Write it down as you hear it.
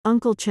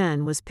Uncle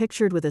Chen was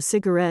pictured with a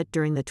cigarette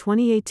during the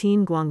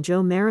 2018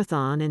 Guangzhou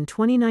Marathon and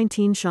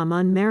 2019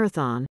 Xiamen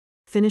Marathon,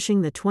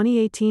 finishing the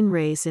 2018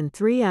 race in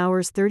 3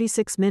 hours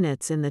 36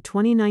 minutes and the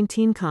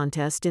 2019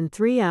 contest in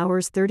 3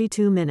 hours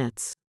 32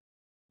 minutes.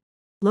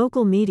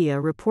 Local media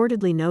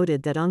reportedly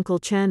noted that Uncle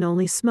Chen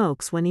only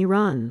smokes when he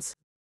runs.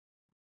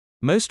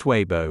 Most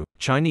Weibo,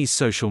 Chinese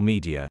social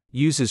media,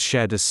 users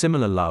shared a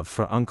similar love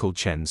for Uncle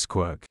Chen's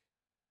quirk.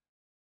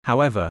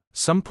 However,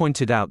 some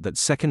pointed out that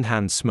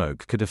second-hand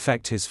smoke could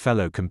affect his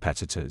fellow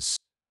competitors.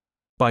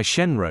 Bai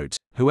Shen wrote,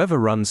 "Whoever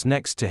runs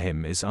next to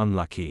him is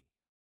unlucky."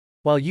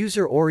 While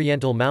user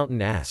Oriental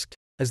Mountain asked,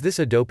 "Is this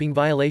a doping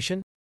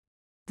violation?"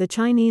 The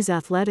Chinese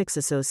Athletics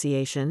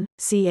Association,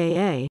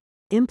 CAA,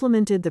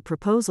 implemented the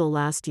proposal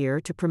last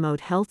year to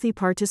promote healthy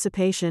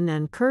participation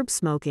and curb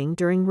smoking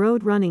during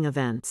road running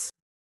events.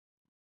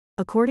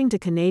 According to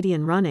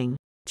Canadian Running,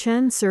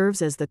 Chen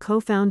serves as the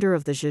co-founder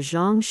of the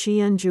Zhejiang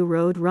Xianzhu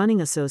Road Running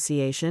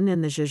Association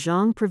and the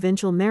Zhejiang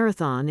Provincial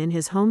Marathon in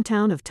his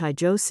hometown of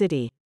Taizhou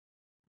City.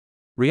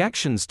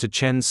 Reactions to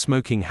Chen's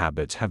smoking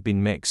habit have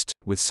been mixed,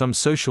 with some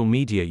social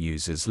media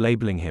users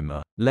labeling him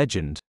a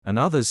legend, and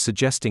others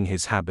suggesting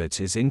his habit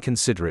is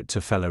inconsiderate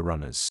to fellow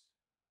runners.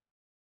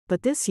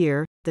 But this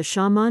year, the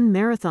Xiamen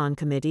Marathon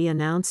Committee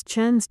announced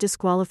Chen's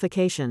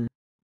disqualification.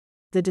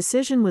 The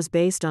decision was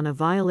based on a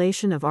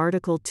violation of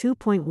Article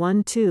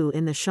 2.12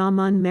 in the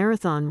Xiamen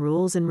Marathon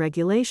Rules and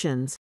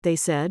Regulations, they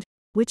said,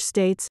 which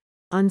states,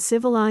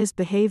 uncivilized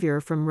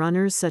behavior from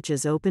runners such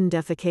as open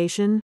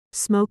defecation,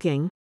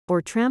 smoking,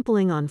 or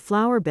trampling on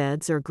flower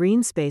beds or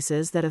green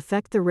spaces that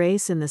affect the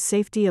race and the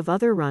safety of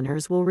other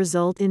runners will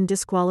result in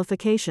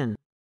disqualification.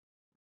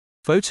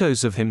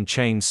 Photos of him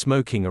chain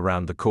smoking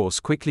around the course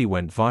quickly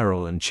went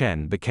viral and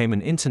Chen became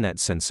an internet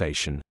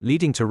sensation,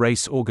 leading to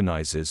race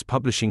organizers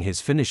publishing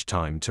his finish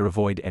time to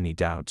avoid any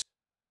doubt.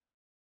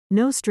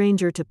 No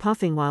stranger to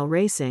puffing while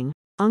racing,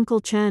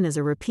 Uncle Chen is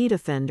a repeat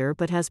offender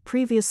but has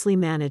previously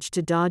managed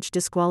to dodge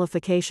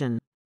disqualification.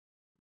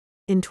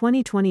 In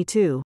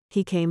 2022,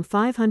 he came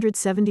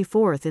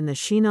 574th in the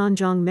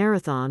Xinanzhang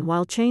Marathon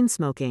while chain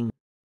smoking.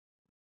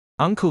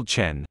 Uncle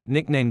Chen,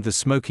 nicknamed the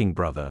Smoking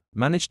Brother,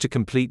 managed to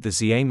complete the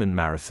Xiamen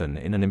Marathon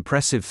in an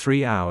impressive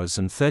 3 hours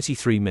and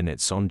 33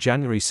 minutes on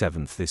January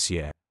 7 this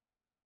year.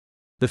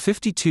 The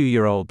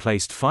 52-year-old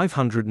placed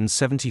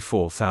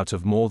 574th out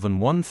of more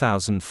than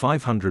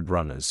 1,500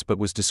 runners but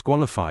was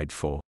disqualified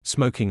for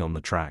smoking on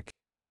the track.